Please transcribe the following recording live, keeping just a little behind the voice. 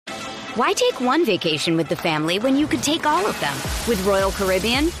Why take one vacation with the family when you could take all of them? With Royal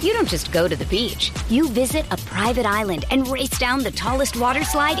Caribbean, you don't just go to the beach. You visit a private island and race down the tallest water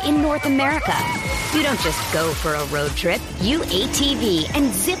slide in North America. You don't just go for a road trip. You ATV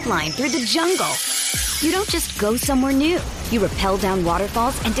and zip line through the jungle. You don't just go somewhere new. You rappel down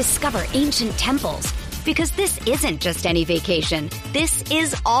waterfalls and discover ancient temples. Because this isn't just any vacation. This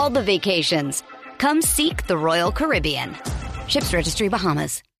is all the vacations. Come seek the Royal Caribbean. Ships Registry,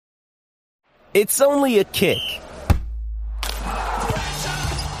 Bahamas. It's only a kick,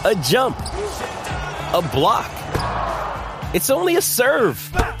 a jump, a block. It's only a serve.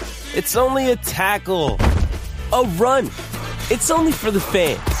 It's only a tackle, a run. It's only for the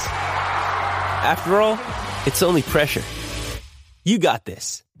fans. After all, it's only pressure. You got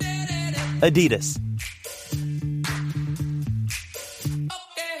this. Adidas.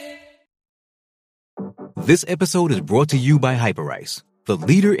 This episode is brought to you by Hyperice, the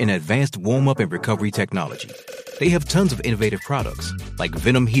leader in advanced warm-up and recovery technology. They have tons of innovative products, like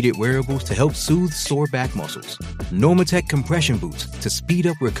Venom-heated wearables to help soothe sore back muscles, Normatec compression boots to speed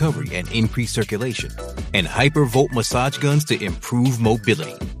up recovery and increase circulation, and Hypervolt massage guns to improve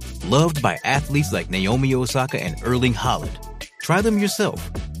mobility. Loved by athletes like Naomi Osaka and Erling Haaland. Try them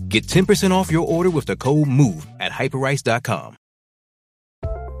yourself. Get 10% off your order with the code MOVE at Hyperice.com.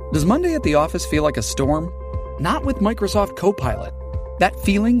 Does Monday at the office feel like a storm? Not with Microsoft Copilot. That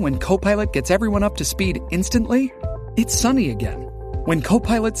feeling when Copilot gets everyone up to speed instantly? It's sunny again. When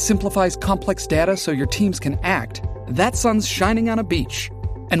Copilot simplifies complex data so your teams can act, that sun's shining on a beach.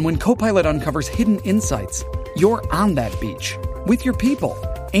 And when Copilot uncovers hidden insights, you're on that beach with your people,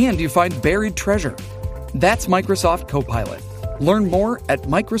 and you find buried treasure. That's Microsoft Copilot. Learn more at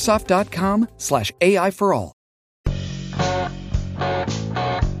Microsoft.com/AI for all.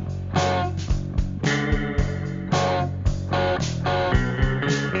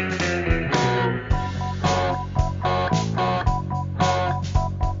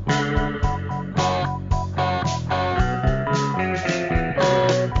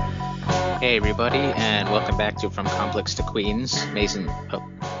 Hey everybody, and welcome back to From Complex to Queens, Mason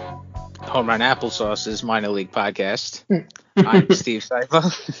Home Run Applesauce's minor league podcast. I'm Steve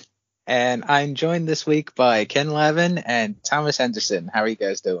Seifa, and I'm joined this week by Ken Lavin and Thomas Henderson. How are you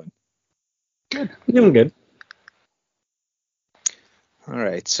guys doing? Good. Doing good. All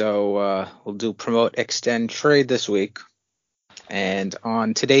right, so we'll do Promote, Extend, Trade this week. And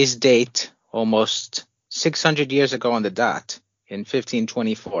on today's date, almost 600 years ago on the dot, in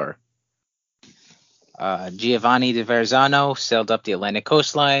 1524, Giovanni di Verrazzano sailed up the Atlantic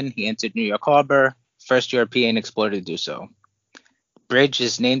coastline. He entered New York Harbor, first European explorer to do so. Bridge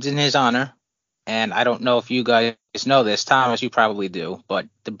is named in his honor, and I don't know if you guys know this. Thomas, you probably do, but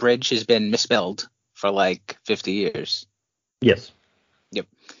the bridge has been misspelled for like 50 years. Yes. Yep.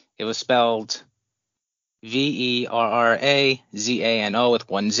 It was spelled Verrazzano with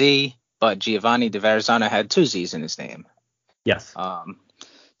one Z, but Giovanni di Verrazzano had two Z's in his name. Yes.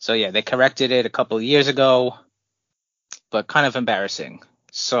 So yeah, they corrected it a couple of years ago, but kind of embarrassing.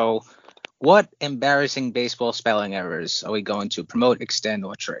 So what embarrassing baseball spelling errors are we going to promote, extend,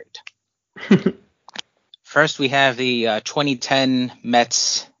 or trade? First, we have the 2010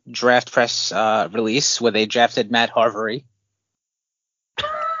 Mets draft press release where they drafted Matt Harvey.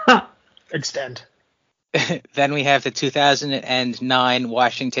 Extend. Then we have the 2009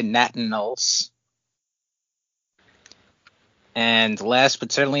 Washington Nationals. And last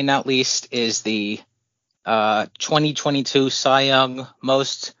but certainly not least is the 2022 Cy Young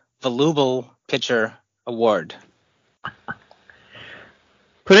Most Valuable Pitcher Award.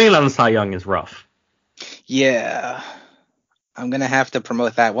 Putting it on the Cy Young is rough. Yeah. I'm going to have to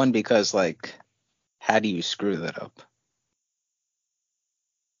promote that one because, like, how do you screw that up?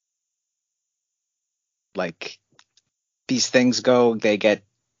 Like, these things go, they get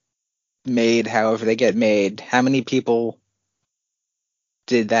made however they get made. How many people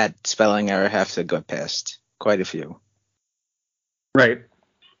did that spelling error have to go past? Quite a few. Right.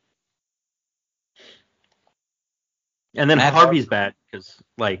 And then Harvey's bad because,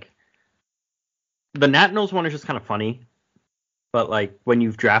 like, the Nationals one is just kind of funny. But, like, when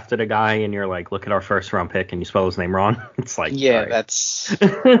you've drafted a guy and you're like, look at our first round pick and you spell his name wrong, it's like, yeah, right. that's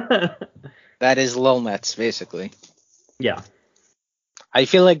that is Lil Mets, basically. Yeah. I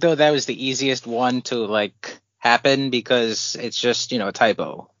feel like, though, that was the easiest one to, like, happen because it's just, you know, a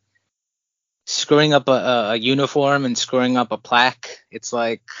typo. Screwing up a uniform and screwing up a plaque, it's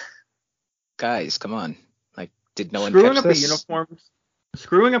like, guys, come on. Like, did no one catch this?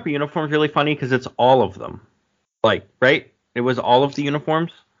 Screwing up a uniform is really funny because it's all of them. Like, right? It was all of the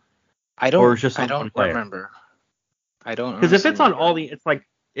uniforms? I don't or just remember. I don't Because if it's on all the, it's like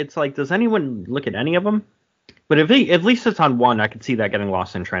it's like, does anyone look at any of them? But if at least it's on one, I could see that getting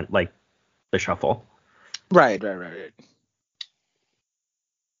lost in Trent, like the shuffle. Right.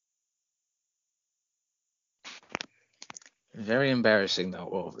 Very embarrassing, though,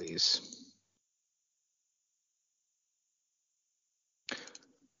 all of these.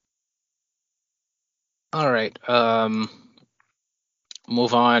 All right.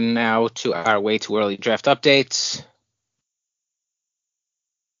 Move on now to our way too early draft updates.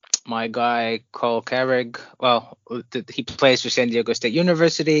 My guy, Cole Carrig, well, he plays for San Diego State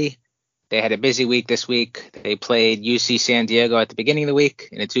University. They had a busy week this week. They played UC San Diego at the beginning of the week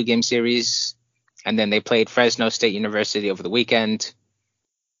in a 2-game series. And then they played Fresno State University over the weekend.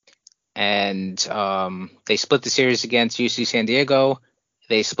 And they split the series against UC San Diego.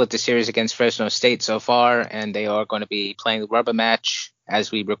 They split the series against Fresno State so far, and they are going to be playing the rubber match as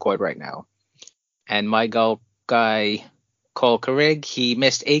we record right now. And my guy, Cole Carrig, he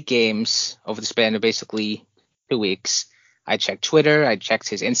missed 8 games over the span of basically 2 weeks. I checked Twitter, I checked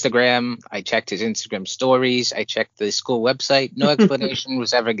his Instagram, I checked his Instagram stories, I checked the school website. No explanation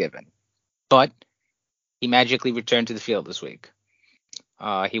was ever given. But he magically returned to the field this week.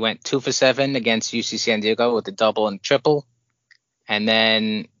 He went 2 for 7 against UC San Diego with a double and triple. And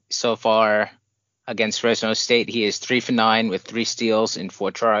then so far against Fresno State, he is 3 for 9 with 3 steals in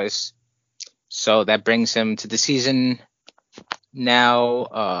 4 tries. So that brings him to the season now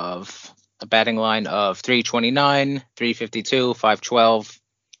of a batting line of 329, 352, 512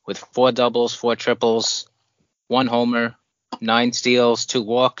 with 4 doubles, 4 triples, 1 homer, 9 steals, 2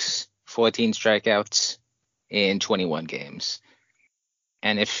 walks, 14 strikeouts in 21 games.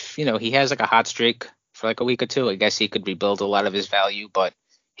 And if, he has like a hot streak for like a week or 2, I guess he could rebuild a lot of his value, but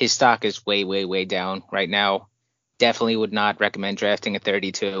his stock is way, way, way down right now. Definitely would not recommend drafting at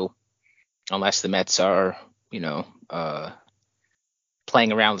 32 unless the Mets are,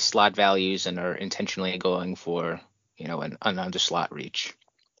 playing around with slot values and are intentionally going for, an under slot reach.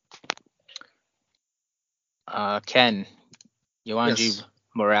 Ken, Yoanji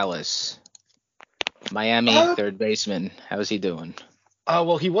Morales, Miami third baseman. How's he doing?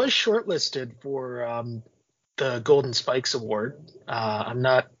 Well, he was shortlisted for the Golden Spikes Award. I'm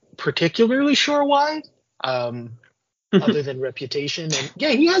not particularly sure why, other than reputation. And yeah,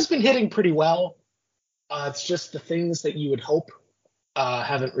 he has been hitting pretty well. It's just the things that you would hope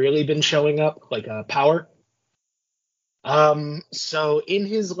haven't really been showing up, like power. So in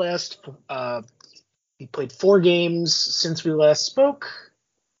his last, he played 4 games since we last spoke.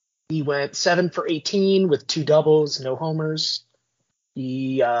 He went 7 for 18 with 2 doubles, no homers.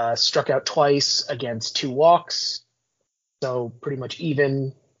 He struck out twice against 2 walks, so pretty much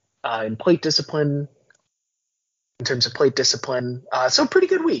even in plate discipline, in terms of plate discipline. So pretty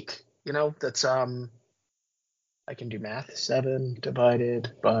good week, that's I can do math. 7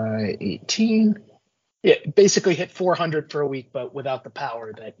 divided by 18. Yeah, basically hit 400 for a week, but without the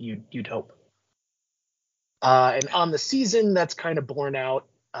power that you'd hope. And on the season, that's kind of borne out.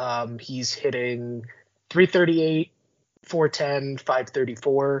 He's hitting 338, 410,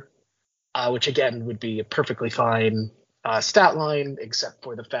 534, which again would be a perfectly fine stat line, except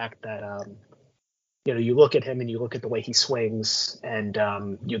for the fact that you look at him and you look at the way he swings, and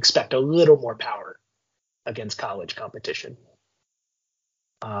you expect a little more power against college competition.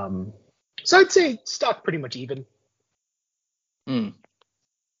 So I'd say stock pretty much even.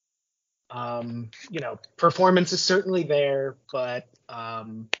 Performance is certainly there, but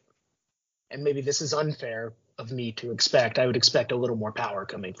and maybe this is unfair of me to expect. I would expect a little more power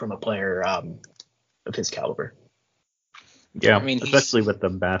coming from a player of his caliber. Yeah, especially with the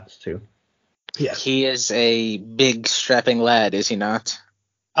bats too. Yeah, he is a big strapping lad, is he not?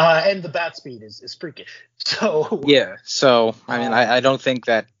 And the bat speed is freakish. So yeah. So I don't think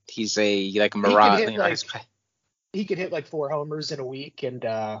that he's a mirage. He could hit like 4 homers in a week, and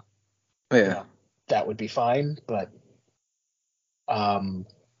that would be fine. But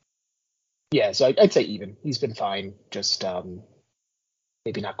so I'd say even. He's been fine. Just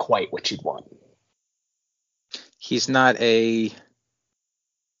maybe not quite what you'd want. He's not a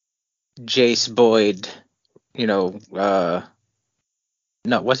Jace Boyd, no,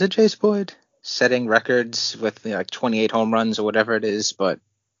 was it Jace Boyd setting records with 28 home runs or whatever it is, but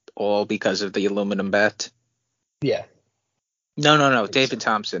all because of the aluminum bat? Yeah. No. David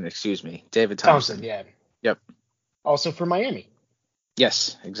Thompson, excuse me. David Thompson. Yeah. Yep. Also for Miami.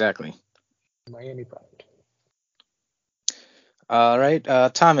 Yes, exactly. Miami product. All right.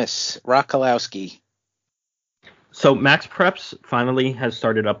 Thomas Rokolowski. So Max Preps finally has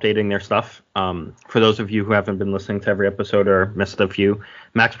started updating their stuff. For those of you who haven't been listening to every episode or missed a few,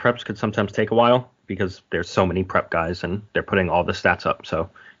 Max Preps could sometimes take a while because there's so many prep guys and they're putting all the stats up. So,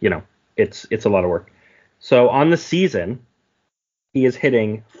 it's a lot of work. So on the season, he is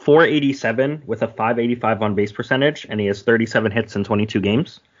hitting 487 with a 585 on base percentage, and he has 37 hits in 22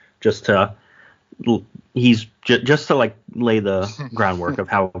 games. Just to lay the groundwork of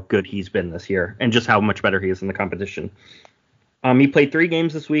how good he's been this year and just how much better he is in the competition. He played 3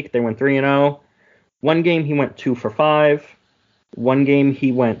 games this week. They went 3-0. One game he went 2 for 5. One game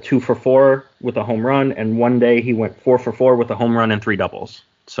he went 2 for 4 with a home run, and one day he went 4 for 4 with a home run and 3 doubles.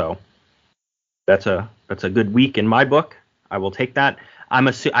 So that's a good week in my book. I will take that.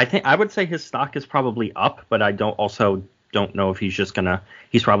 I would say his stock is probably up, but I don't know if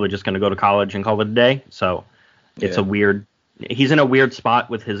he's probably just gonna go to college and call it a day. So it's he's in a weird spot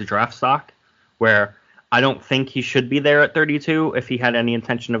with his draft stock where I don't think he should be there at 32 if he had any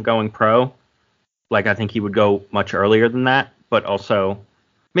intention of going pro. Like, I think he would go much earlier than that, but also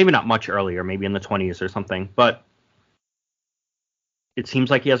maybe not much earlier, maybe in the 20s or something. But it seems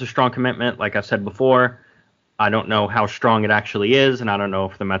like he has a strong commitment. Like I've said before, I don't know how strong it actually is, and I don't know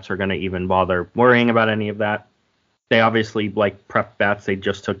if the Mets are going to even bother worrying about any of that. They obviously like prep bats. They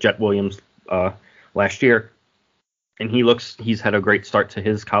just took Jet Williams last year, and he's had a great start to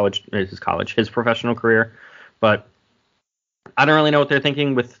his professional career. But I don't really know what they're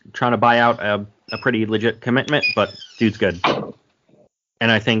thinking with trying to buy out a pretty legit commitment, but dude's good.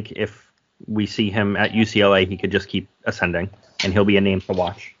 And I think if we see him at UCLA, he could just keep ascending, and he'll be a name to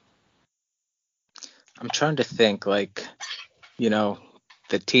watch. I'm trying to think, the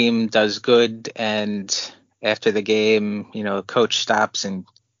team does good, and after the game, coach stops and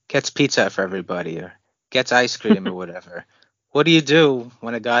gets pizza for everybody or gets ice cream or whatever. What do you do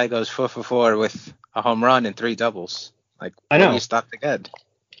when a guy goes 4 for 4 with a home run and 3 doubles? What do you stop the good?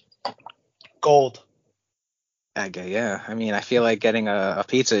 Gold. Yeah. I mean, I feel like getting a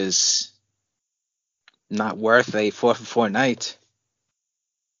pizza is not worth a 4 for 4 night.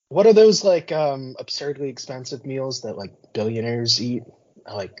 What are those absurdly expensive meals that billionaires eat?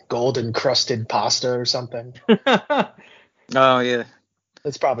 Like gold encrusted pasta or something? Oh yeah.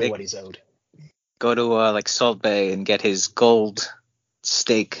 That's probably what he's owed. Go to Salt Bay and get his gold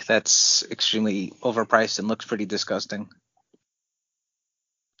steak that's extremely overpriced and looks pretty disgusting.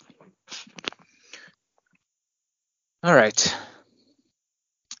 All right.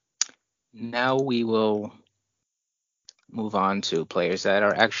 Now we will move on to players that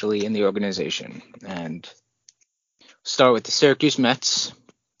are actually in the organization, and start with the Syracuse Mets.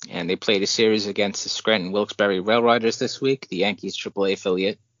 And they played a series against the Scranton Wilkes-Barre Railriders this week, the Yankees AAA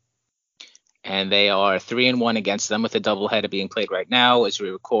affiliate. And they are 3-1 against them, with a doubleheader being played right now as we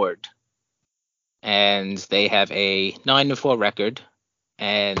record. And they have a 9-4 record,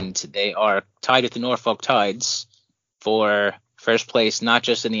 and they are tied with the Norfolk Tides for first place, not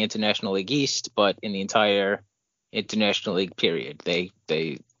just in the International League East, but in the entire International League period. They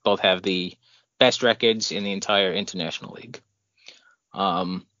both have the best records in the entire International League.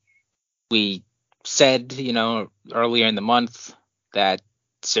 We said, earlier in the month that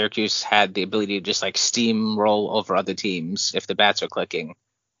Syracuse had the ability to just steamroll over other teams if the bats are clicking,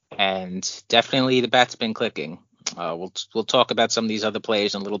 and definitely the bats been clicking. We'll talk about some of these other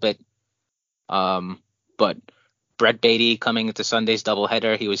players in a little bit. But Brett Baty coming into Sunday's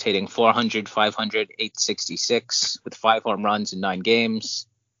doubleheader, he was hitting 400, 500, 866 with 5 home runs in 9 games.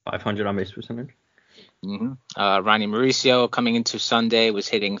 500 on base percentage. Mm-hmm. Ronnie Mauricio coming into Sunday was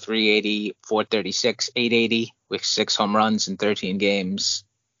hitting 380, 436, 880 with 6 home runs in 13 games.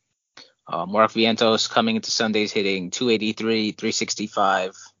 Mark Vientos coming into Sunday's hitting 283,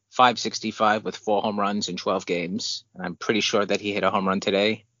 365, 565 with 4 home runs in 12 games. And I'm pretty sure that he hit a home run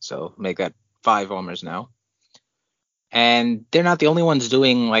today, so make that 5 homers now. And they're not the only ones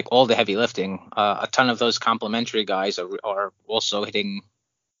doing all the heavy lifting. A ton of those complimentary guys are also hitting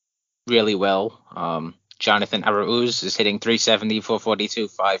really well. Jonathan Arauz is hitting 370, 442,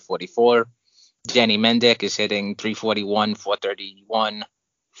 544. Danny Mendick is hitting 341, 431,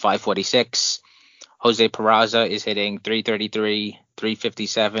 546. Jose Peraza is hitting 333,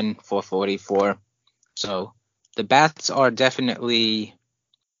 357, 444. So the bats are definitely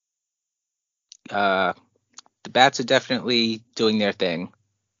doing their thing.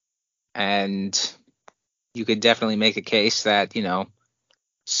 And you could definitely make a case that,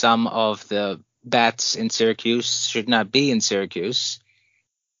 some of the bats in Syracuse should not be in Syracuse.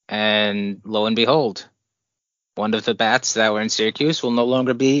 And lo and behold, one of the bats that were in Syracuse will no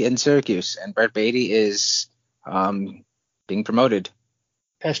longer be in Syracuse. And Brett Baty is being promoted.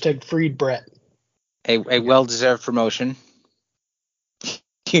 Hashtag freed Brett. A well-deserved promotion.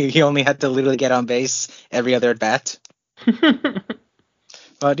 He only had to literally get on base every other at bat.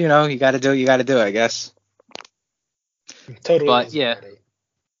 But you got to do what you got to do, I guess. Totally. But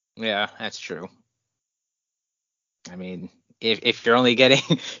yeah, that's true. I mean, if you're only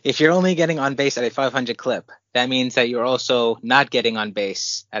getting on base at a 500 clip, that means that you're also not getting on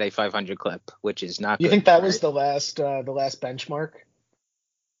base at a 500 clip, which is not. You good, think that right? was the last benchmark?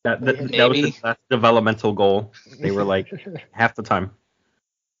 That was the last developmental goal. They were like half the time.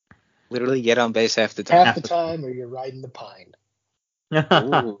 Literally get on base half the time. Half the time, or you're riding the pine.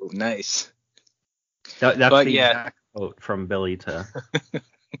 Ooh, nice. That's the exact quote from Billy to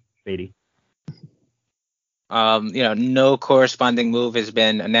Beatty. No corresponding move has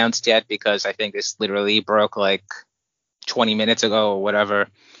been announced yet because I think this literally broke like 20 minutes ago or whatever.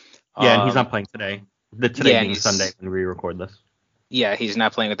 Yeah, and he's not playing today. Today being Sunday when we record this. Yeah, he's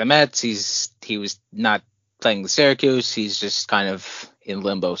not playing with the Mets. He was not playing with Syracuse. He's just kind of in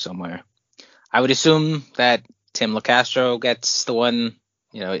limbo somewhere. I would assume that Tim LaCastro gets the one,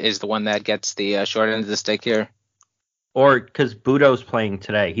 is the one that gets the short end of the stick here. Or because Budo's playing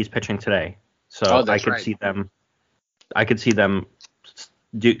today. He's pitching today. So I could see them. I could see them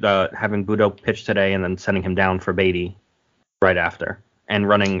having Budo pitch today and then sending him down for Beatty right after, and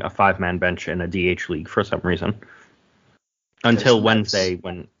running a 5-man bench in a DH league for some reason until Wednesday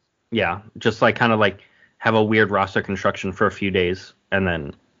when, just like kind of like have a weird roster construction for a few days and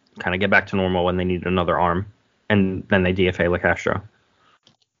then kind of get back to normal when they need another arm, and then they DFA LaCastro.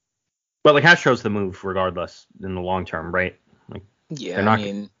 But LaCastro's the move regardless in the long term, right? Like,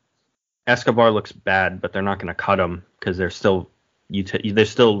 Escobar looks bad, but they're not going to cut him because there's still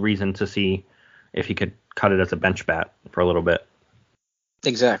reason to see if he could cut it as a bench bat for a little bit.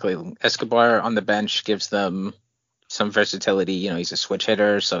 Exactly. Escobar on the bench gives them some versatility. He's a switch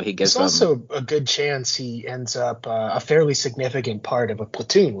hitter, so he gives them. It's also a good chance he ends up a fairly significant part of a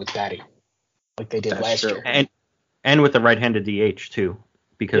platoon with Batty, like they did last year. And with the right-handed DH too,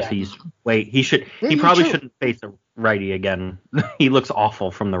 because he probably shouldn't face a righty again. He looks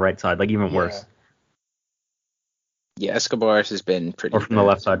awful from the right side, like even worse. Yeah, Escobar has been pretty. Or from the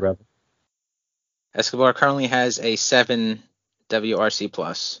left side, rather. Escobar currently has a 7 WRC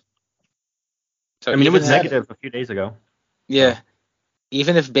plus. So it was negative a few days ago. Yeah. So.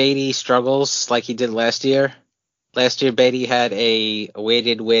 Even if Beatty struggles like he did last year Beatty had a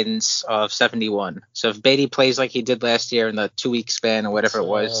weighted wins of 71. So if Beatty plays like he did last year in the 2-week span or whatever it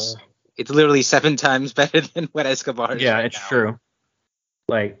was, it's literally 7 times better than what Escobar is. Yeah, it's true.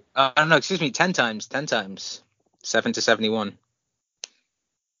 Like, I don't know, excuse me, 10 times. 7 to 71.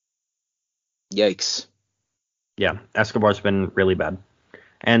 Yikes. Yeah, Escobar's been really bad.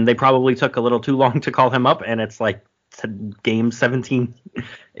 And they probably took a little too long to call him up, and it's like game 17.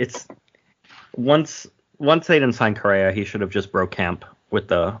 It's once they didn't sign Correa, he should have just broke camp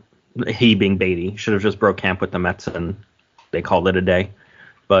with he being Beatty, should have just broke camp with the Mets, and they called it a day.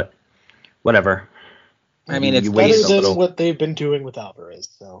 But whatever. I mean, it's better than what they've been doing with Alvarez.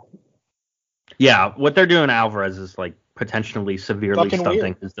 So. Yeah, what they're doing to Alvarez is like potentially severely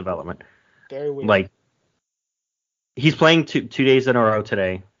stunting his development. Very weird. Like, he's playing 2 days in a row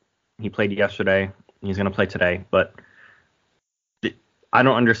today. He played yesterday. He's going to play today. But I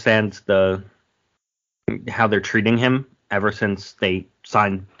don't understand how they're treating him ever since they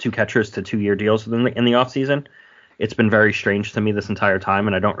signed 2 catchers to 2-year deals in the offseason. It's been very strange to me this entire time,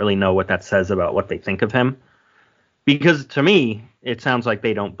 and I don't really know what that says about what they think of him. Because to me, it sounds like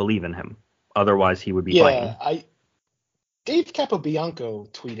they don't believe in him. Otherwise, he would be playing. Dave Capobianco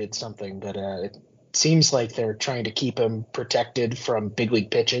tweeted something that it seems like they're trying to keep him protected from big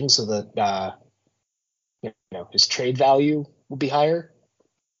league pitching so that his trade value will be higher.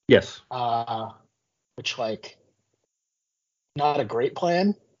 Yes. Which, not a great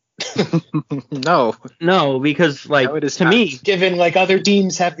plan. No, because to me, given other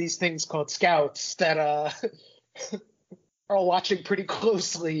teams have these things called scouts that are watching pretty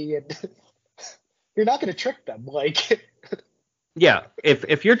closely, and you're not going to trick them. Yeah,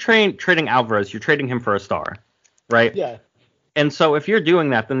 if you're trading Alvarez, you're trading him for a star, right? Yeah. And so if you're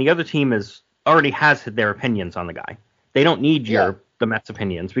doing that, then the other team already has their opinions on the guy. They don't need the Mets'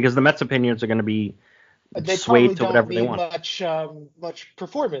 opinions, because the Mets' opinions are going to be swayed to whatever they want. Much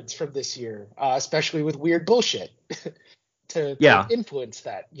performance from this year, especially with weird bullshit to influence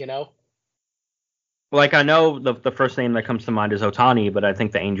that, Like, I know the first name that comes to mind is Ohtani, but I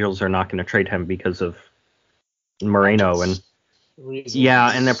think the Angels are not going to trade him because of Moreno and reasons.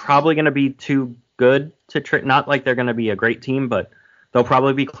 Yeah, and they're probably going to be too good to trade. Not like they're going to be a great team, but they'll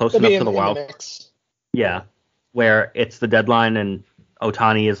probably be close enough to the Wild. Yeah, where it's the deadline and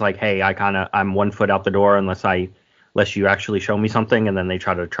Ohtani is like, hey, I'm 1 foot out the door unless you actually show me something, and then they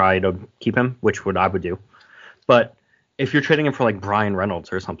try to keep him, which I would do. But if you're trading him for like Brian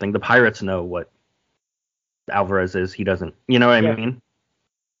Reynolds or something, the Pirates know what Alvarez is. He doesn't. You know what I mean?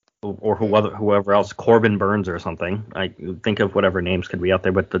 Or whoever else, Corbin Burns or something. I think of whatever names could be out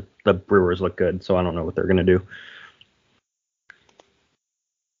there, but the Brewers look good, so I don't know what they're gonna do.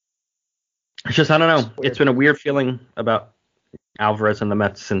 It's just, I don't know. It's been a weird feeling about Alvarez and the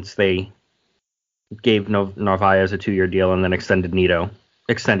Mets since they gave Narvaez a 2-year deal and then extended Nido.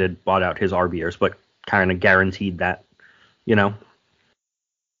 Bought out his RB years, but kind of guaranteed that, you know.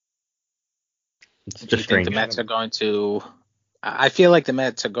 It's just strange. The Mets are going to... I feel like the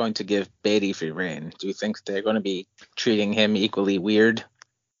Mets are going to give Beatty free reign. Do you think they're going to be treating him equally weird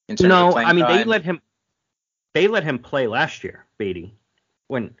in terms of playing time? They let him play last year, Beatty.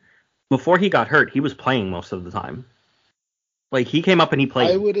 Before he got hurt, he was playing most of the time. Like, he came up and he played.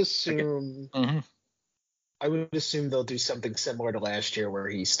 I would assume they'll do something similar to last year, where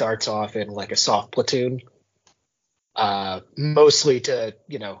he starts off in like a soft platoon, mostly to,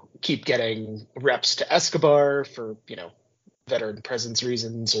 keep getting reps to Escobar for, veteran presence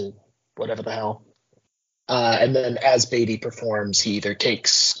reasons or whatever the hell. And then as Beatty performs, he either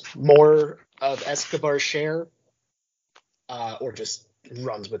takes more of Escobar's share or just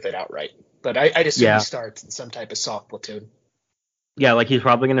runs with it outright. But I'd assume he starts in some type of soft platoon. Yeah, like he's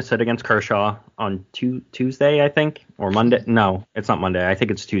probably going to sit against Kershaw on Tuesday, I think, or Monday. No, it's not Monday. I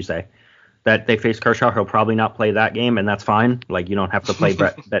think it's Tuesday that they face Kershaw. He'll probably not play that game, and that's fine. Like, you don't have to play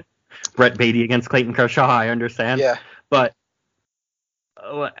Brett Beatty against Clayton Kershaw. I understand. Yeah. But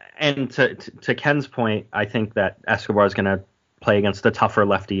and to Ken's point, I think that Escobar is going to play against the tougher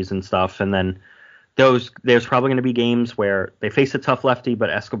lefties and stuff, and then there's probably going to be games where they face a tough lefty, but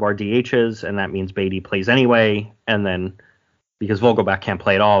Escobar DHs, and that means Beatty plays anyway, and then because Vogelbach can't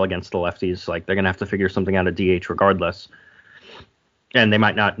play at all against the lefties, like they're going to have to figure something out at DH regardless. And they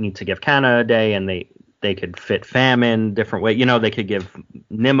might not need to give Canna a day, and they could fit Pham in different way. They could give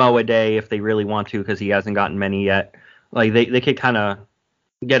Nimmo a day if they really want to, because he hasn't gotten many yet. Like they could kind of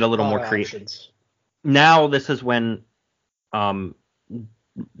get a little more creative. Now this is when,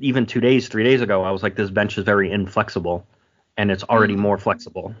 even 3 days ago, I was like, this bench is very inflexible, and it's already more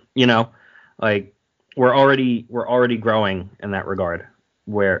flexible. Like we're already growing in that regard,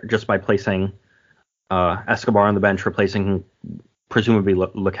 where just by placing Escobar on the bench, replacing presumably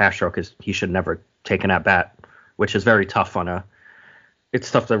LeCastro, because he should never take an at-bat, which is very tough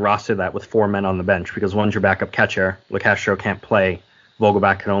it's tough to roster that with 4 men on the bench, because one's your backup catcher, LeCastro can't play,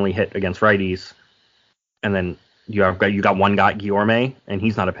 Vogelbach can only hit against righties, and then you got one guy, Guillorme, and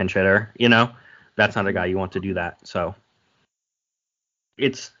he's not a pinch hitter, that's not a guy you want to do that. So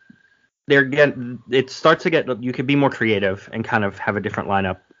it starts to get, you could be more creative and kind of have a different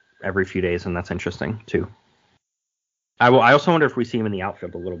lineup every few days, and that's interesting too. I also wonder if we see him in the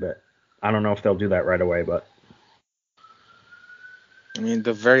outfield a little bit. I don't know if they'll do that right away, but I mean,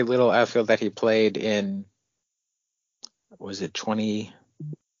 the very little outfield that he played in, was it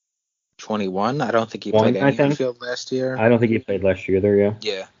 2021? I don't think he played any outfield last year. I don't think he played last year there, yeah.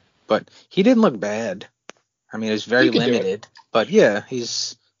 Yeah, but he didn't look bad. I mean, it was very limited, but yeah,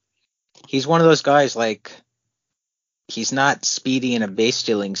 he's one of those guys, like, he's not speedy in a base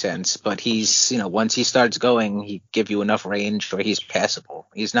stealing sense, but he's, once he starts going, he give you enough range where he's passable.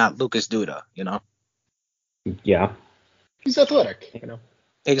 He's not Lucas Duda, Yeah. He's athletic,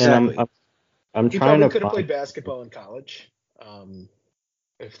 Exactly. I'm he trying probably to could have played basketball in college,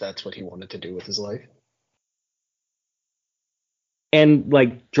 if that's what he wanted to do with his life. And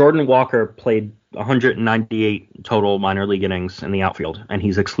like Jordan Walker played 198 total minor league innings in the outfield, and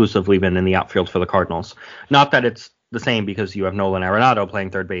he's exclusively been in the outfield for the Cardinals. Not that it's the same, because you have Nolan Arenado playing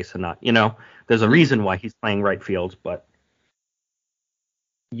third base and not, there's a reason why he's playing right field, but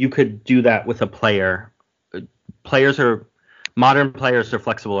you could do that with a player. Modern players are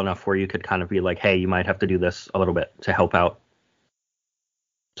flexible enough where you could kind of be like, hey, you might have to do this a little bit to help out,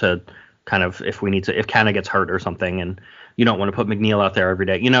 to kind of, if Canna gets hurt or something, and you don't want to put McNeil out there every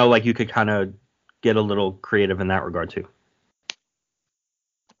day, like you could kind of get a little creative in that regard too.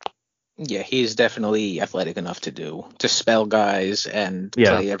 Yeah, he's definitely athletic enough to spell guys and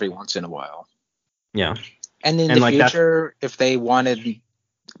play every once in a while. Yeah. And in the future, if they wanted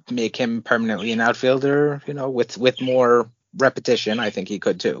to make him permanently an outfielder, with more repetition, I think he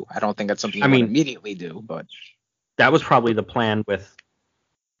could too. I don't think that's something you would immediately do, but that was probably the plan with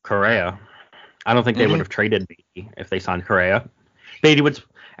Correa. I don't think they would have traded Beatty if they signed Correa. Beatty would,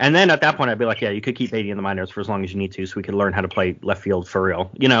 and then at that point I'd be like, yeah, you could keep Beatty in the minors for as long as you need to, so we could learn how to play left field for real.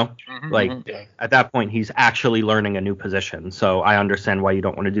 At that point he's actually learning a new position. So I understand why you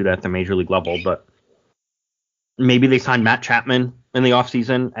don't want to do that at the major league level, but maybe they sign Matt Chapman in the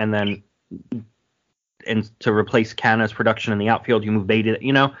offseason and then and to replace Canna's production in the outfield, you move Beatty.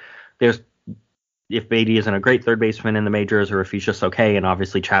 You know, if Beatty isn't a great third baseman in the majors, or if he's just okay, and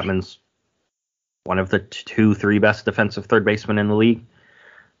obviously Chapman's one of the 2-3 best defensive third basemen in the league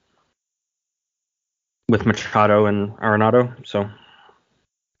with Machado and Arenado. So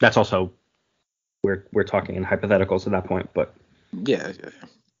that's also we're talking in hypotheticals at that point, but yeah.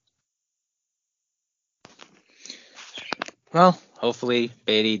 Well, hopefully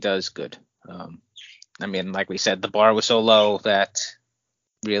Beatty does good. I mean, like we said, the bar was so low that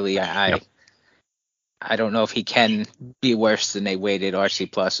really I don't know if he can be worse than a weighted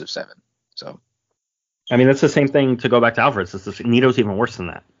RC plus of 7. So, I mean, that's the same thing to go back to Alvarez. Nito's even worse than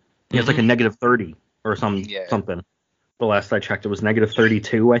that. He has like a negative 30 or something. The last I checked, it was negative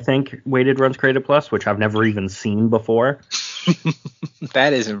 32, I think, weighted runs created plus, which I've never even seen before.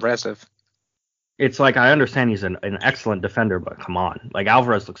 That is impressive. It's like, I understand he's an excellent defender, but come on. Like,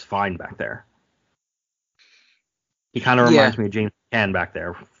 Alvarez looks fine back there. He kind of reminds me of James McCann back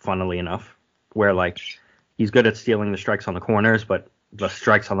there, funnily enough, where, like, he's good at stealing the strikes on the corners, but the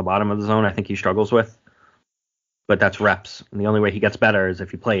strikes on the bottom of the zone, I think he struggles with. But that's reps. And the only way he gets better is if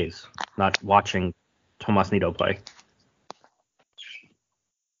he plays, not watching Tomas Nido play.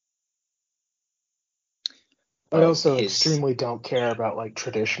 I also extremely don't care about like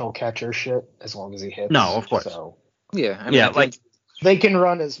traditional catcher shit as long as he hits. No, of course. So, yeah, I mean, like they can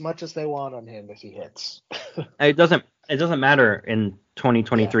run as much as they want on him if he hits. It doesn't matter in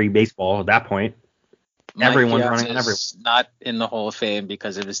 2023 baseball at that point. Everyone's running on everyone. Not in the Hall of Fame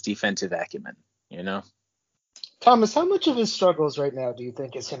because of his defensive acumen, you know. Thomas, how much of his struggles right now do you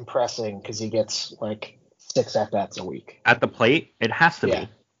think is him pressing because he gets like 6 at-bats a week? At the plate, it has to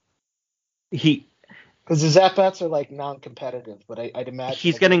be. Because his at-bats are like non-competitive, but I'd imagine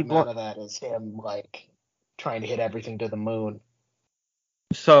he's getting none of that is him like trying to hit everything to the moon.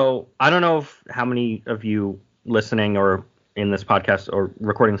 So I don't know how many of you listening or in this podcast or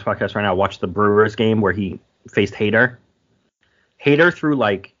recording this podcast right now watched the Brewers game where he faced Hader. Hader threw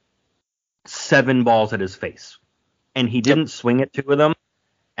like 7 balls at his face, and he didn't swing at 2 of them,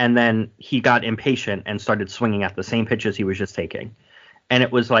 and then he got impatient and started swinging at the same pitches he was just taking. And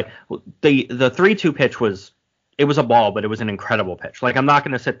it was like the 3-2 pitch was a ball, but it was an incredible pitch. Like, I'm not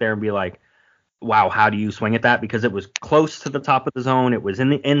going to sit there and be like, wow, how do you swing at that? Because it was close to the top of the zone. It was in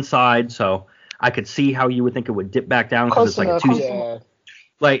the inside. So I could see how you would think it would dip back down because it's like enough, a 2.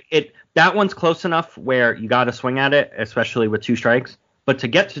 Like that one's close enough where you got to swing at it, especially with 2 strikes. But to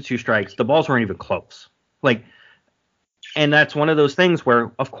get to 2 strikes, the balls weren't even close. Like, and that's one of those things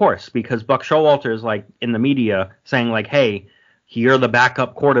where, of course, because Buck Showalter is like in the media saying like, hey, you're the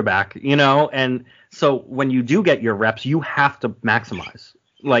backup quarterback, you know? And so when you do get your reps, you have to maximize.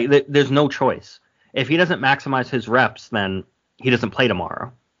 Like, there's no choice. If he doesn't maximize his reps, then he doesn't play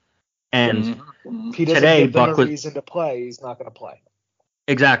tomorrow. And if he doesn't today, give them Buck a reason to play, he's not going to play.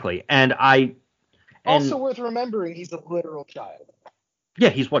 Exactly. And also worth remembering, he's a literal child. Yeah,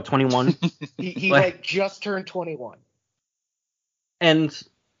 he's what, 21? he like just turned 21. And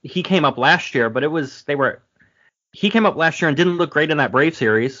he came up last year, but he came up last year and didn't look great in that Brave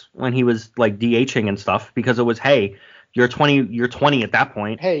series when he was like DHing and stuff, because it was, hey, you're 20 at that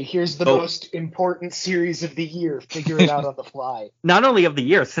point. Hey, here's the most important series of the year. Figure it out on the fly. Not only of the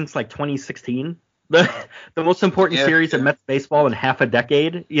year, since like 2016, the most important series in Mets baseball in half a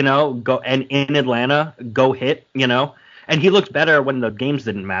decade, you know, go and in Atlanta, go hit, you know. And he looked better when the games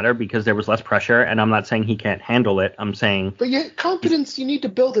didn't matter because there was less pressure. And I'm not saying he can't handle it. I'm saying, but yeah, confidence, you need to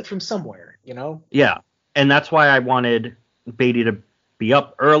build it from somewhere, you know. Yeah. And that's why I wanted Beatty to be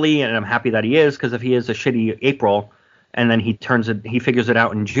up early, and I'm happy that he is, because if he is a shitty April, and then he figures it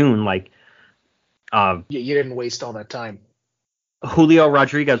out in June, like, you didn't waste all that time. Julio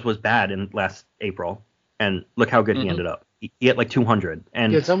Rodriguez was bad in last April, and look how good he ended up. He hit like 200,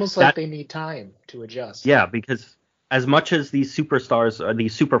 and it's almost like they need time to adjust. Yeah, because as much as these superstars or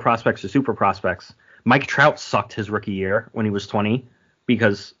these super prospects are super prospects, Mike Trout sucked his rookie year when he was 20,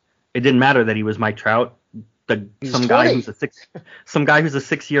 because it didn't matter that he was Mike Trout. Some guy who's a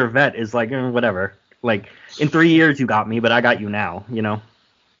 6-year vet is like, whatever. Like, in 3 years you got me, but I got you now, you know.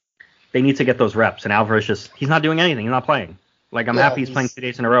 They need to get those reps, and Alvarez he's not doing anything. He's not playing. Like, I'm happy he's playing 2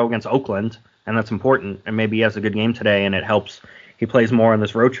 days in a row against Oakland, and that's important. And maybe he has a good game today, and it helps. He plays more on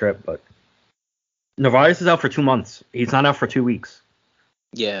this road trip, but Narvaez is out for 2 months. He's not out for 2 weeks.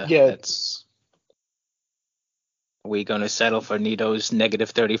 Yeah. Are we going to settle for Nito's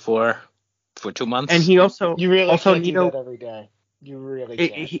negative 34 for 2 months? And he also... You really can't Nito, do that every day. You really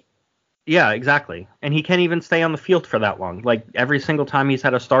can't. Yeah, exactly. And he can't even stay on the field for that long. Like, every single time he's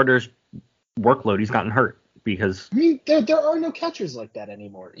had a starter's workload, he's gotten hurt. because I mean, there are no catchers like that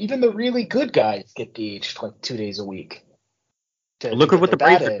anymore. Even the really good guys get DH'd like 2 days a week. Look at what the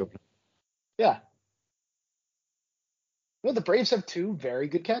Braves are doing. Yeah. Well, the Braves have 2 very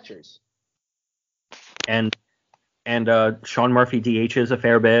good catchers. And Sean Murphy DHs a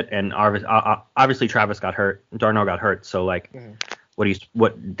fair bit, and obviously Travis got hurt, d'Arnaud got hurt, so like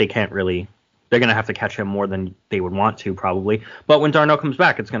what they can't really. They're going to have to catch him more than they would want to, probably. But when d'Arnaud comes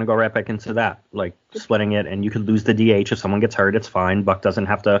back, it's going to go right back into that, like splitting it. And you could lose the DH if someone gets hurt. It's fine. Buck doesn't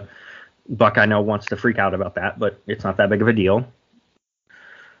have to. Buck, I know, wants to freak out about that, but it's not that big of a deal.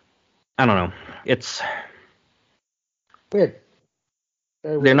 I don't know. It's weird.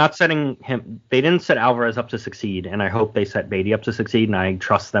 They're not setting him. They didn't set Alvarez up to succeed, and I hope they set Beatty up to succeed, and I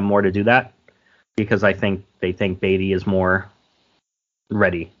trust them more to do that because I think they think Beatty is more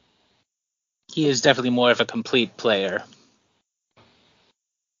ready. He is definitely more of a complete player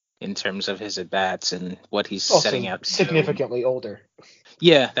in terms of his at-bats and what he's also setting out to significantly older.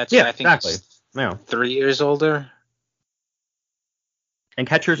 Yeah, I think exactly. Yeah. 3 years older. And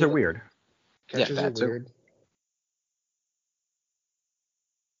catchers are weird. Catchers are weird.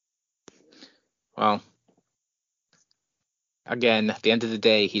 Well, again, at the end of the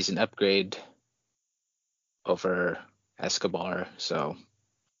day, he's an upgrade over Escobar, so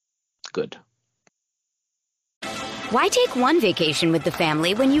good. Why take one vacation with the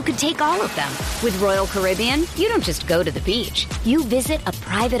family when you could take all of them? With Royal Caribbean, you don't just go to the beach. You visit a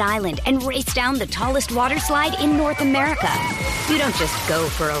private island and race down the tallest water slide in North America. You don't just go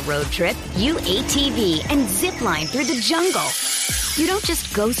for a road trip. You ATV and zip line through the jungle. You don't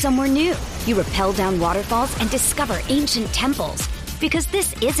just go somewhere new. You rappel down waterfalls and discover ancient temples. Because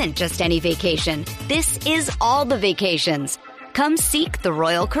this isn't just any vacation. This is all the vacations. Come seek the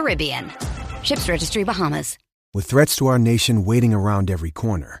Royal Caribbean. Ships Registry, Bahamas. With threats to our nation waiting around every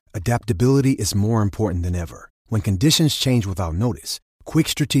corner, adaptability is more important than ever. When conditions change without notice, quick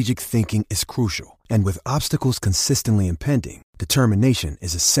strategic thinking is crucial. And with obstacles consistently impending, determination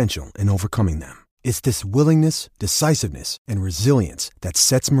is essential in overcoming them. It's this willingness, decisiveness, and resilience that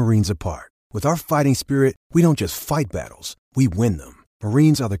sets Marines apart. With our fighting spirit, we don't just fight battles, we win them.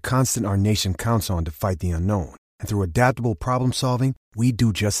 Marines are the constant our nation counts on to fight the unknown. And through adaptable problem solving, we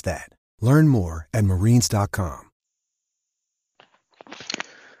do just that. Learn more at marines.com.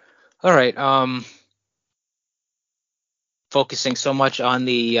 All right. Focusing so much on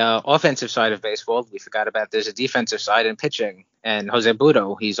the offensive side of baseball, we forgot about there's a defensive side in pitching. And Jose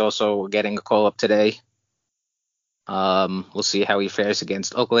Butto, he's also getting a call up today. We'll see how he fares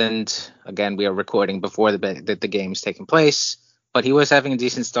against Oakland. Again, we are recording before the game's taking place. But he was having a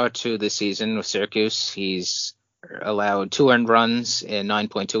decent start to the season with Syracuse. He's allowed 2 earned runs in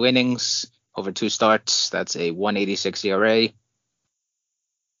 9.2 innings over 2 starts. That's a 1.86 ERA.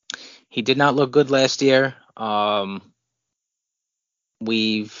 He did not look good last year.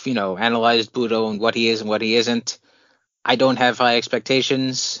 We've, analyzed Butto and what he is and what he isn't. I don't have high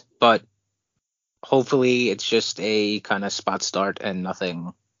expectations, but hopefully it's just a kind of spot start and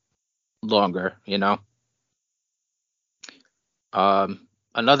nothing longer,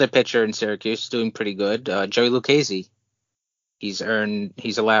 Another pitcher in Syracuse doing pretty good, Joey Lucchesi. He's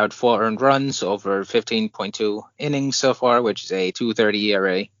allowed 4 earned runs over 15.2 innings so far, which is a 2.30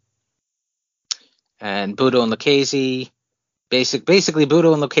 ERA. And Butto and Lucchesi, basically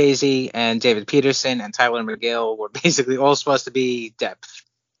Butto and Lucchesi and David Peterson and Tyler McGill were basically all supposed to be depth.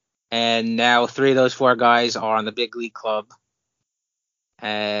 And now 3 of those 4 guys are on the big league club.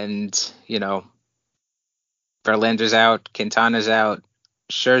 And, Verlander's out, Quintana's out,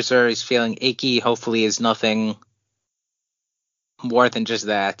 Scherzer is feeling achy. Hopefully is nothing more than just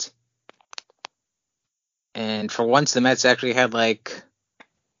that. And for once, the Mets actually had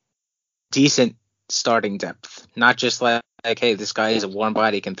decent starting depth, not just like hey, this guy is a warm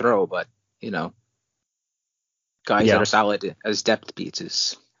body, can throw, but guys that are solid as depth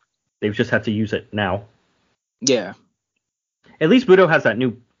pieces. They've just had to use it now. Yeah. At least Butto has that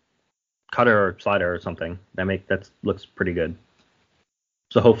new cutter or slider or something that looks pretty good.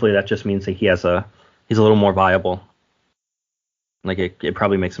 So hopefully that just means that he's a little more viable. Like it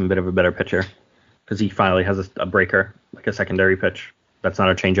probably makes him a bit of a better pitcher because he finally has a breaker, like a secondary pitch. That's not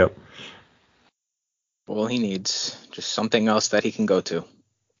a changeup. Well, he needs just something else that he can go to.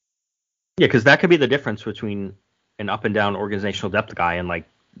 Yeah, because that could be the difference between an up and down organizational depth guy and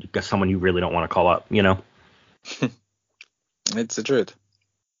someone you really don't want to call up, It's the truth.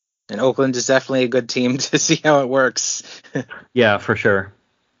 And Oakland is definitely a good team to see how it works. Yeah, for sure.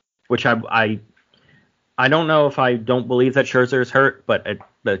 Which I don't know if I don't believe that Scherzer is hurt, but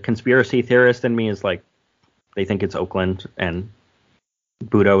the conspiracy theorist in me is they think it's Oakland and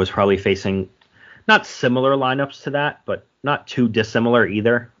Butto is probably facing not similar lineups to that, but not too dissimilar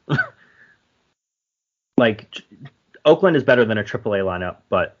either. Like, Oakland is better than a AAA lineup,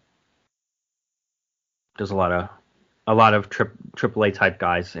 but there's a lot of AAA type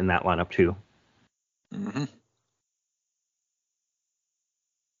guys in that lineup too. Mm-hmm.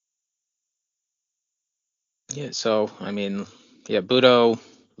 Yeah, so, I mean, Budo,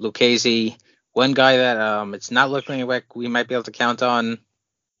 Lucchesi, one guy that it's not looking like we might be able to count on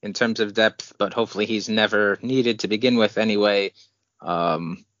in terms of depth, but hopefully he's never needed to begin with anyway,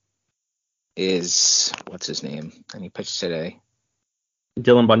 is, what's his name? And he pitched today.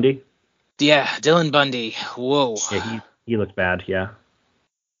 Dylan Bundy? Yeah, Dylan Bundy. Whoa. Yeah, he looked bad, yeah.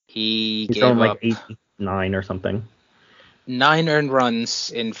 He's gave like 8-9 or something. 9 earned runs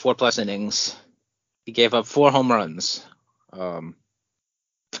in 4+ innings. He gave up 4 home runs.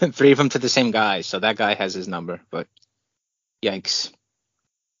 3 of them to the same guy, so that guy has his number, but yikes.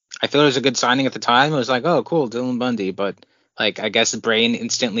 I thought it was a good signing at the time. It was like, oh, cool, Dylan Bundy, but like, I guess the brain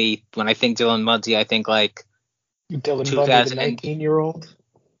instantly, when I think Dylan Bundy, I think like Dylan Bundy, the 19-year-old.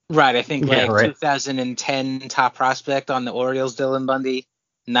 Right, I think Yeah, right. 2010 top prospect on the Orioles, Dylan Bundy,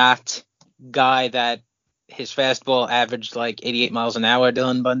 not guy that his fastball averaged like 88 miles an hour,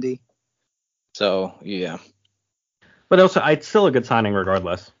 Dylan Bundy. So, yeah. But also, it's still a good signing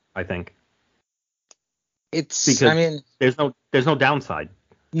regardless, I think. It's, Because I mean, there's no downside.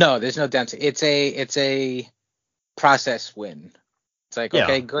 no, there's no downside. It's a process win. It's like, Yeah,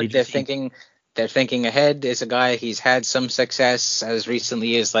 okay, good. they They're thinking ahead. There's a guy, he's had some success as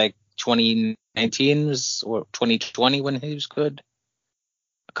recently as like 2019 or 2020 when he was good.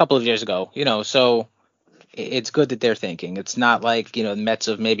 A couple of years ago, so it's good that they're thinking. It's not like, the Mets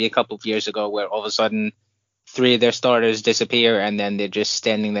of maybe a couple of years ago where all of a sudden 3 of their starters disappear and then they're just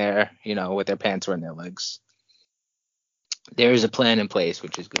standing there, with their pants around their legs. There is a plan in place,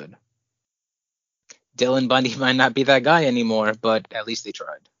 which is good. Dylan Bundy might not be that guy anymore, but at least they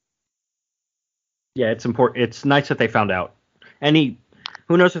tried. Yeah, it's important. It's nice that they found out. And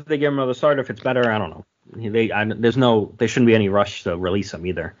who knows if they give him another start, if it's better, I don't know. There shouldn't be any rush to release him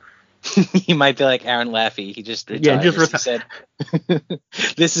either. He might be like Aaron Laffey. He just retired. He said,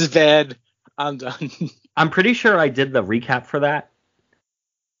 "This is bad. I'm done." I'm pretty sure I did the recap for that.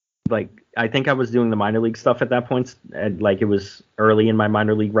 Like, I think I was doing the minor league stuff at that point, and like it was early in my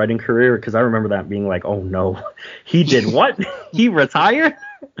minor league writing career, because I remember that being like, "Oh no, he did what? He retired?"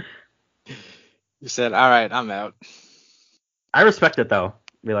 You said, "All right, I'm out." I respect it though.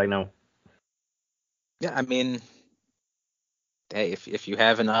 Be like, no. Yeah, I mean, hey, if you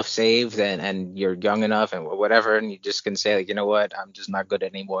have enough saved and you're young enough and whatever, and you just can say, like, you know what, I'm just not good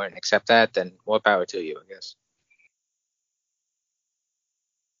anymore and accept that, then more power to you, I guess.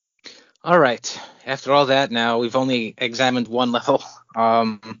 All right. After all that, now we've only examined one level.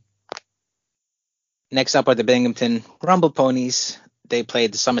 Next up are the Binghamton Rumble Ponies. They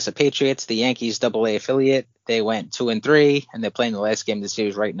played the Somerset Patriots, the Yankees AA affiliate. They went 2-3, and they're playing the last game of the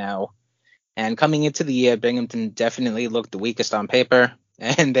series right now. And coming into the year, Binghamton definitely looked the weakest on paper,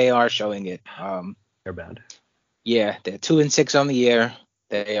 and they are showing it. They're bad. Yeah, they're 2-6 on the year.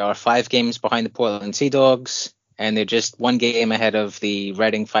 They are 5 games behind the Portland Sea Dogs, and they're just 1 game ahead of the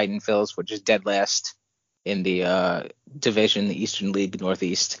Reading Fighting Phils, which is dead last in the division, the Eastern League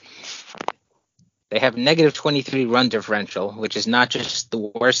Northeast. They have negative 23 run differential, which is not just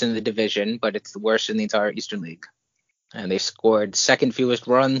the worst in the division, but it's the worst in the entire Eastern League. And they scored second fewest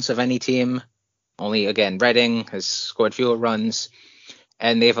runs of any team. Only, again, Reading has scored fewer runs,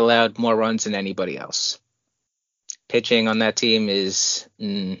 and they've allowed more runs than anybody else. Pitching on that team is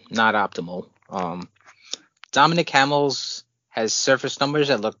not optimal. Dominic Hamels has surface numbers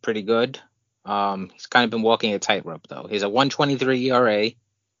that look pretty good. He's kind of been walking a tightrope, though. He's a 1.23 ERA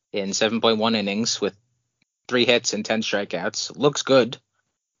in 7.1 innings with 3 hits and 10 strikeouts. Looks good.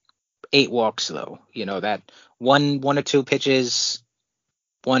 8 walks, though. That one or two pitches,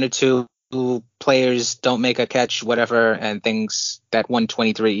 1 or 2 players don't make a catch, whatever, and things, that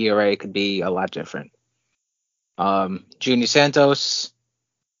 1.23 ERA could be a lot different. Junior Santos,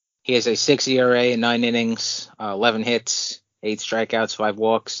 he has a 6 ERA in 9 innings, 11 hits, 8 strikeouts, 5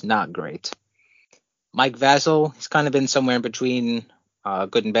 walks. Not great. Mike Vasil, he's kind of been somewhere in between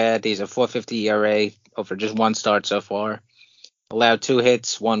good and bad. He's a 4.50 ERA over just 1 start so far. Allowed 2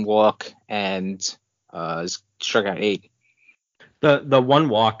 hits, 1 walk, and struck out 8. The 1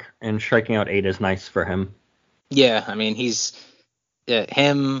 walk and striking out 8 is nice for him. Yeah, I mean, he's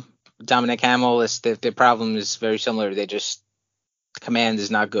him, Dominic Hamel. The problem is very similar. Command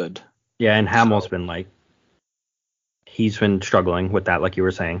is not good. Yeah, and Hamel's been he's been struggling with that, like you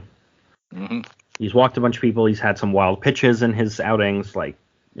were saying. Mm-hmm. He's walked a bunch of people. He's had some wild pitches in his outings.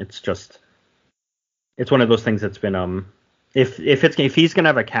 It's just It's one of those things that's been if he's gonna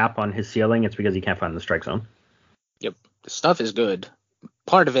have a cap on his ceiling, it's because he can't find the strike zone. Yep, the stuff is good.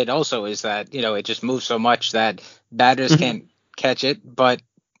 Part of it also is that it just moves so much that batters can't catch it, but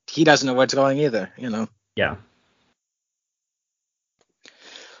he doesn't know where it's going either. Yeah.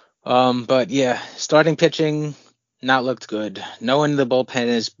 But yeah, starting pitching not looked good. No one in the bullpen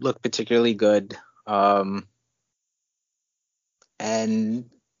has looked particularly good. And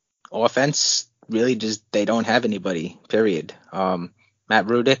offense really just they don't have anybody. Period. Matt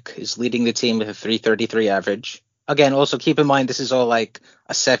Rudick is leading the team with a 3.33 average. Again, also keep in mind this is all like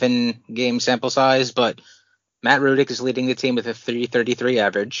a 7-game sample size, but Matt Rudick is leading the team with a 3.33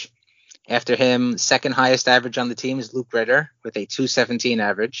 average. After him, second highest average on the team is Luke Ritter with a 2.17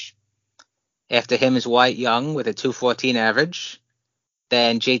 average. After him is Wyatt Young with a 2.14 average.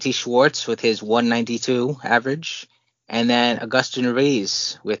 Then JT Schwartz with his 1.92 average. And then Augustin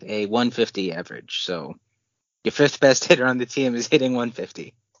Ruiz with a 1.50 average. So your fifth best hitter on the team is hitting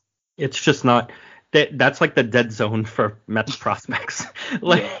 150. It's just not that's like the dead zone for Mets prospects.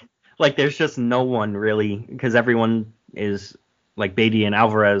 Like there's just no one really, because everyone is like Beatty and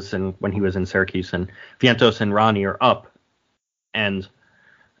Alvarez, and when he was in Syracuse, and Vientos and Ronnie are up, and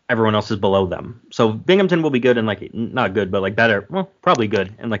everyone else is below them. So Binghamton will be good in like not good, but like better, well, probably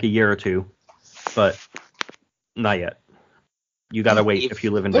good in like a year or two, but not yet. You gotta wait if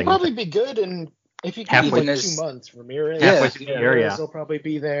you live in They'll Binghamton. probably be good in if you Halfway give it in 2 months. Ramirez, halfway through the year, yeah. will probably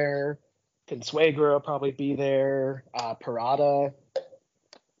be there. Consuegra will probably be there. Parada.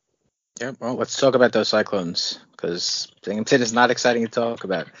 Yeah, well, let's talk about those Cyclones, because Binghamton is not exciting to talk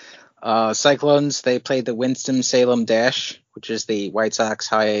about. Cyclones, they played the Winston-Salem Dash, which is the White Sox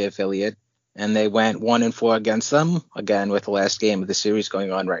High A affiliate, and they went 1-4 against them, again with the last game of the series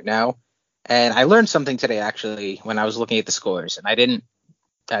going on right now. And I learned something today, actually, when I was looking at the scores, and I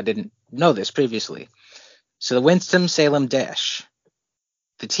didn't know this previously. So the Winston-Salem Dash,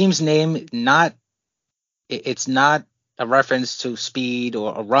 the team's name, it's not a reference to speed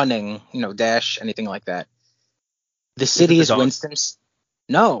or a running, dash, anything like that. The city is Winston.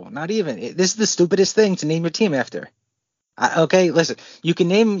 No, not even. This is the stupidest thing to name your team after. Okay, listen. You can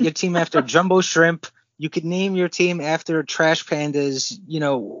name your team after Jumbo Shrimp. You could name your team after Trash Pandas,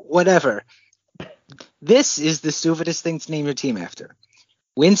 whatever. This is the stupidest thing to name your team after.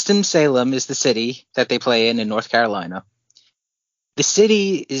 Winston-Salem is the city that they play in North Carolina. The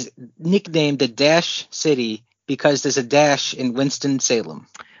city is nicknamed the Dash City because there's a dash in Winston-Salem.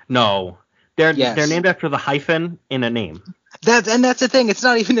 No, they're named after the hyphen in a name. That's the thing. It's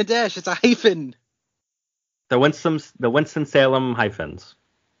not even a dash. It's a hyphen. The Winston-Salem hyphens.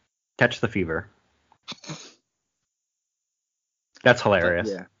 Catch the fever. That's hilarious.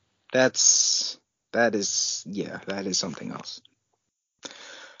 Yeah, that is something else.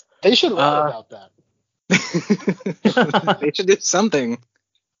 They should write about that. They should do something.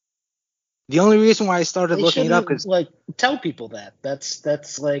 The only reason why I started looking it up is tell people that.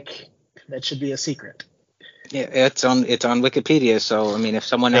 That's like that should be a secret. Yeah, it's on Wikipedia. So I mean, if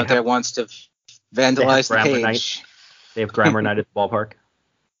someone out there wants to vandalize the page, they have grammar night at the ballpark.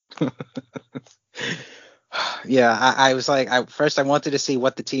 Yeah, I was like, first I wanted to see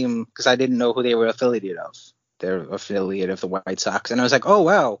what the team, because I didn't know who they were affiliated of. They're affiliate of the White Sox, and I was like, oh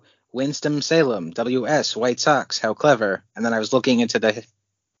wow, Winston-Salem, WS, White Sox, how clever. And then I was looking into the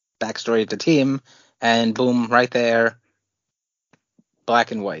backstory of the team, and boom, right there,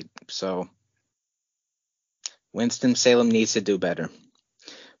 black and white. So Winston-Salem needs to do better.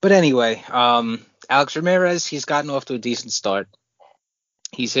 But anyway, Alex Ramirez, he's gotten off to a decent start.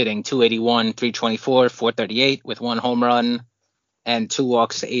 He's hitting 281, 324, 438 with 1 home run and 2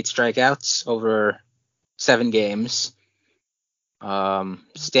 walks to 8 strikeouts over 7 games.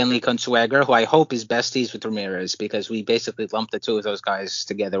 Stanley Consuegra, who I hope is besties with Ramirez, because we basically lump the two of those guys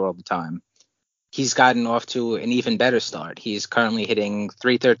together all the time. He's gotten off to an even better start. He's currently hitting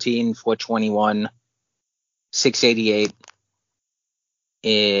 313, 421, 688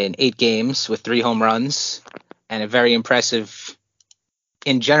 in 8 games with 3 home runs, and a very impressive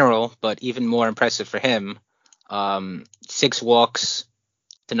in general, but even more impressive for him, 6 walks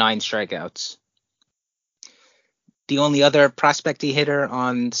to 9 strikeouts. The only other prospecty hitter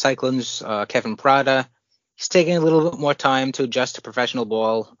on Cyclones, Kevin Parada, he's taking a little bit more time to adjust to professional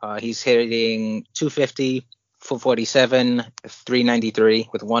ball. He's hitting 250, 447, 393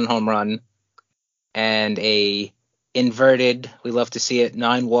 with 1 home run and a inverted, we love to see it,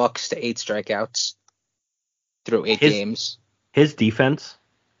 9 walks to 8 strikeouts through 8 games. His defense,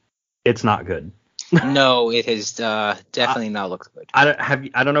 it's not good. No, it has definitely not looked good.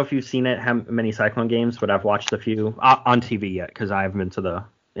 I don't know if you've seen it, how many Cyclone games, but I've watched a few on TV yet, because I haven't been to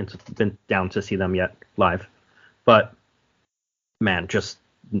been down to see them yet live, but man, just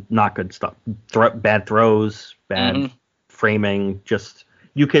not good stuff. Bad throws, bad framing. Just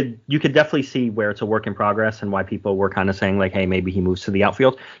you could definitely see where it's a work in progress and why people were kind of saying like, hey, maybe he moves to the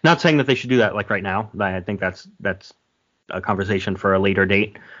outfield. Not saying that they should do that like right now. I think that's a conversation for a later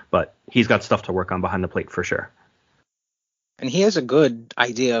date, but he's got stuff to work on behind the plate for sure. And he has a good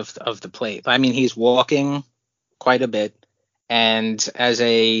idea of the plate. I mean, he's walking quite a bit. And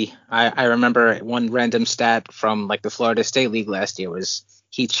I remember one random stat from like the Florida State League last year was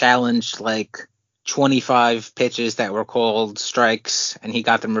he challenged like 25 pitches that were called strikes and he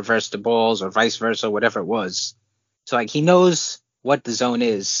got them reversed to balls or vice versa, whatever it was. So like he knows what the zone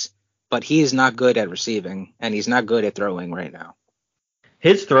is, but he is not good at receiving and he's not good at throwing right now.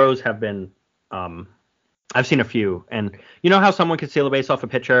 His throws have been, I've seen a few, and you know how someone could steal a base off a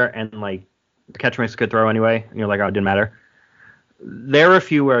pitcher and like the catcher makes a good throw anyway, and you're like, oh, it didn't matter. There are a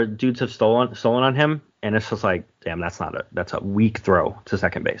few where dudes have stolen on him, and it's just like, damn, that's a weak throw to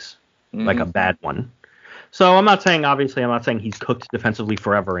second base, like a bad one. So I'm not saying he's cooked defensively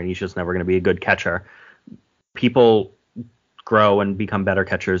forever and he's just never going to be a good catcher. People grow and become better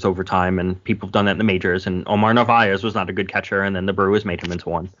catchers over time, and people have done that in the majors. And Omar Narvaez was not a good catcher, and then the Brewers made him into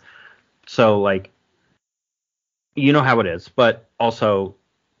one. So like, you know how it is, but also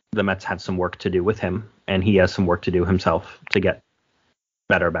the Mets had some work to do with him, and he has some work to do himself to get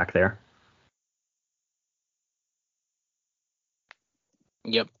better back there.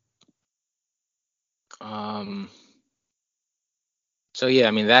 Yep. So yeah,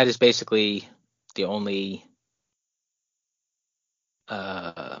 I mean that is basically the only.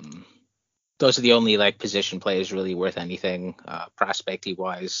 Those are the only like position players really worth anything prospecty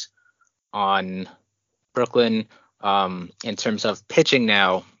wise on Brooklyn. In terms of pitching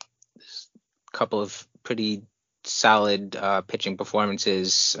now, a couple of pretty solid pitching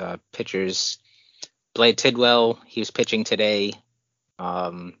performances. Pitchers, Blade Tidwell, he was pitching today.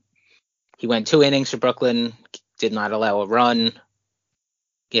 He went 2 innings for Brooklyn, did not allow a run,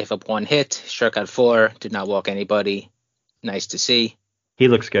 gave up 1 hit, struck out 4, did not walk anybody. Nice to see. He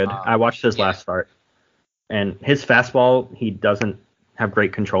looks good. I watched his last start, and his fastball, he doesn't have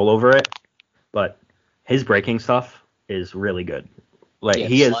great control over it, but his breaking stuff is really good. Like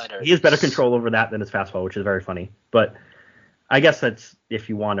he has better control over that than his fastball, which is very funny. But I guess that's if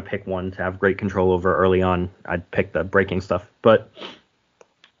you want to pick one to have great control over early on, I'd pick the breaking stuff. But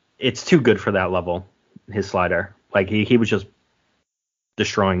it's too good for that level, his slider. Like he was just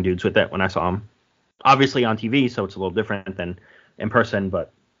destroying dudes with it when I saw him. Obviously on TV, so it's a little different than in person,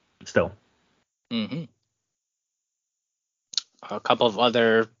 but still. A couple of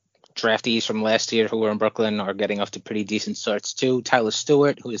other draftees from last year who were in Brooklyn are getting off to pretty decent starts too. Tyler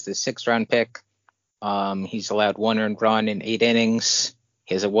Stewart, who is the 6th round pick. He's allowed 1 earned run in 8 innings.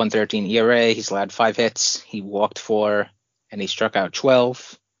 He has a 1.13 ERA. He's allowed 5 hits. He walked 4 and he struck out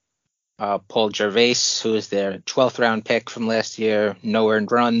 12. Paul Gervais, who is their 12th round pick from last year, no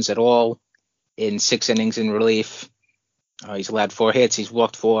earned runs at all in 6 innings in relief. He's allowed 4 hits. He's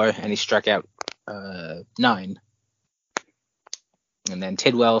walked 4 and he struck out 9. And then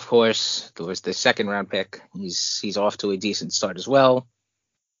Tidwell, of course, who was the 2nd round pick. He's off to a decent start as well.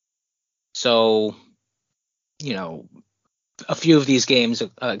 So, you know, a few of these guys are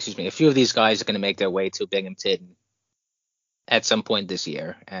going to make their way to Binghamton at some point this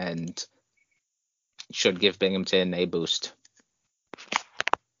year and should give Binghamton a boost.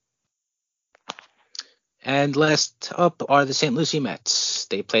 And last up are the St. Lucie Mets.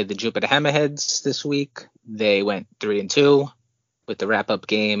 They played the Jupiter Hammerheads this week. They went 3-2 with the wrap-up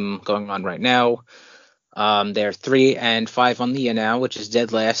game going on right now. They're 3-5 on the year now, which is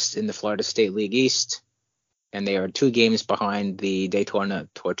dead last in the Florida State League East. And they are 2 games behind the Daytona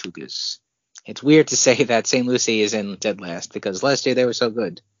Tortugas. It's weird to say that St. Lucie is in dead last because last year they were so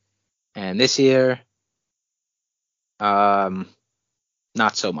good. And this year, not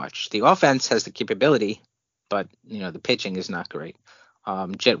so much. The offense has the capability, but, you know, the pitching is not great.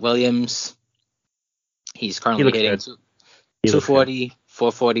 Jet Williams, he's currently hitting 240,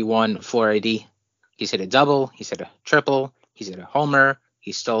 441, 480. He's hit a double. He's hit a triple. He's hit a homer.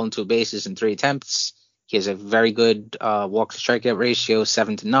 He's stolen 2 bases in 3 attempts. He has a very good walk to strikeout ratio,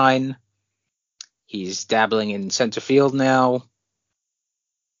 7-9. He's dabbling in center field now.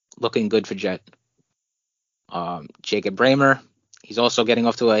 Looking good for Jet. Jacob Bramer, he's also getting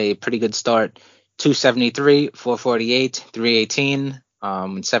off to a pretty good start. 273, 448, 318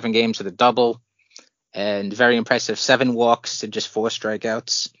 in 7 games with a double. And very impressive, 7 walks to just 4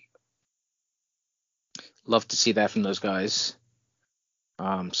 strikeouts. Love to see that from those guys.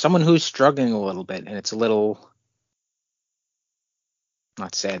 Someone who's struggling a little bit, and it's a little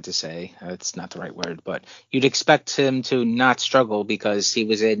not sad to say, that's not the right word, but you'd expect him to not struggle because he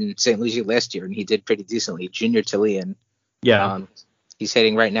was in St. Lucie last year and he did pretty decently. Junior Chilean. Yeah. He's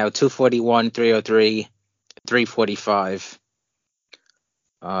hitting right now 241, 303, 345.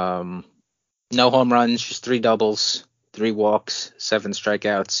 No home runs, just 3 doubles, 3 walks, 7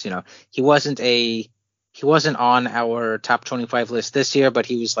 strikeouts. He wasn't on our top 25 list this year, but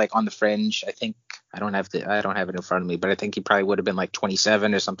he was like on the fringe. I think I don't have it in front of me, but I think he probably would have been like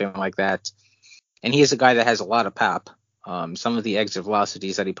 27 or something like that. And he is a guy that has a lot of pop. Some of the exit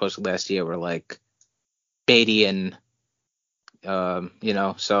velocities that he posted last year were like Beatty and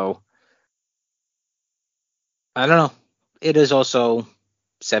so I don't know. It is also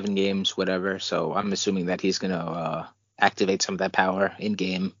 7 games, whatever. So I'm assuming that he's going to activate some of that power in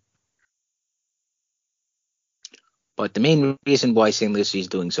game. But the main reason why St. Lucie is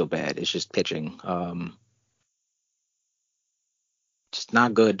doing so bad is just pitching. Just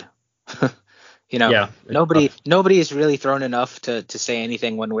not good. Nobody is really thrown enough to say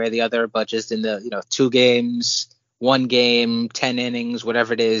anything one way or the other, but just in the 2 games, 1 game, 10 innings,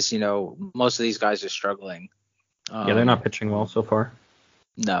 whatever it is, most of these guys are struggling. They're not pitching well so far.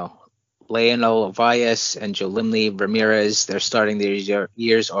 No. Leonel Valles and Jolimli Ramirez, they're starting their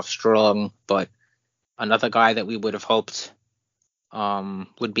years off strong, but another guy that we would have hoped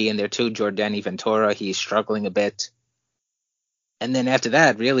would be in there too, Jordany Ventura. He's struggling a bit. And then after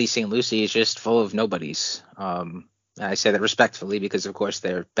that, really, St. Lucie is just full of nobodies. I say that respectfully because, of course,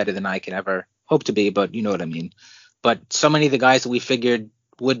 they're better than I can ever hope to be, but you know what I mean. But so many of the guys that we figured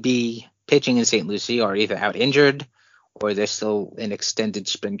would be pitching in St. Lucie are either out injured or they're still in extended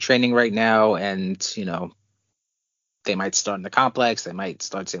spring training right now, and, they might start in the complex. They might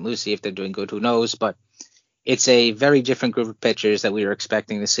start St. Lucie if they're doing good, who knows. But it's a very different group of pitchers that we were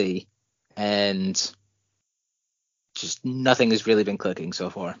expecting to see, and just nothing has really been clicking so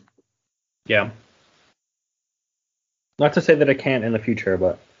far. Yeah. Not to say that it can't in the future,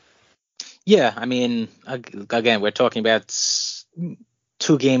 but yeah, I mean, again, we're talking about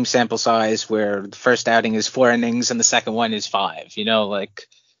 2-game sample size where the first outing is 4 innings and the second one is 5. Like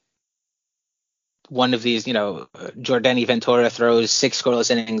one of these, Jordany Ventura throws 6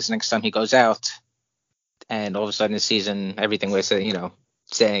 scoreless innings next time he goes out, and all of a sudden this season, everything we're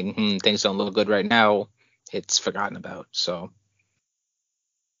saying things don't look good right now, it's forgotten about. So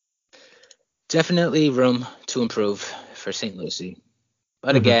definitely room to improve for St. Lucie.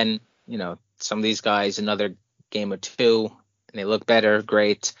 But again, some of these guys, another game or 2, and they look better,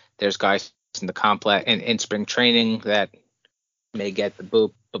 great. There's guys in the complex in spring training that may get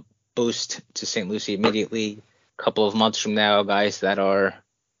the boost to St. Lucie immediately. A couple of months from now, guys that are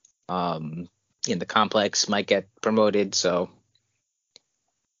in the complex might get promoted. So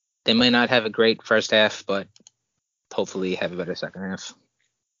they may not have a great first half, but hopefully have a better second half.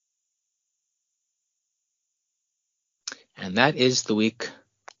 And that is the week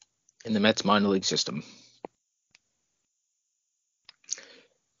in the Mets minor league system.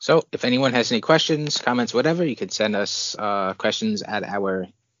 So if anyone has any questions, comments, whatever, you can send us questions at our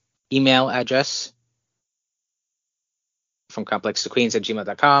email address from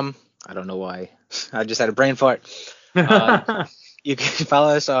complextoqueens@gmail.com. I don't know why. I just had a brain fart. You can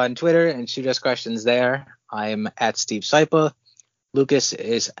follow us on Twitter and shoot us questions there. I'm at Steve Sypa. Lucas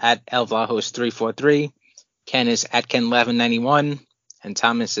is at elvlajos343. Ken is at Ken1191. And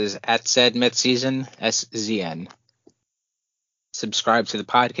Thomas is at said Mets season SZN. Subscribe to the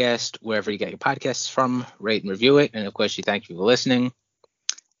podcast wherever you get your podcasts from. Rate and review it. And of course, thank you for listening.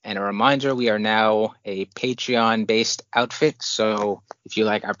 And a reminder, we are now a Patreon-based outfit. So if you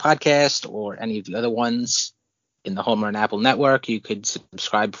like our podcast or any of the other ones in the Home Run Apple network, you could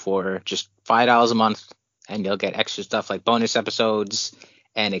subscribe for just $5 a month, and you'll get extra stuff like bonus episodes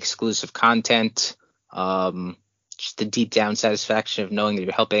and exclusive content. Just the deep down satisfaction of knowing that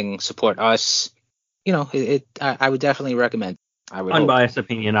you're helping support us. I would definitely recommend. Unbiased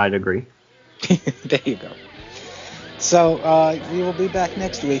opinion, I'd agree. There you go. So we will be back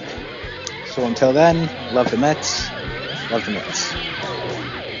next week. So until then, love the Mets. Love the Mets.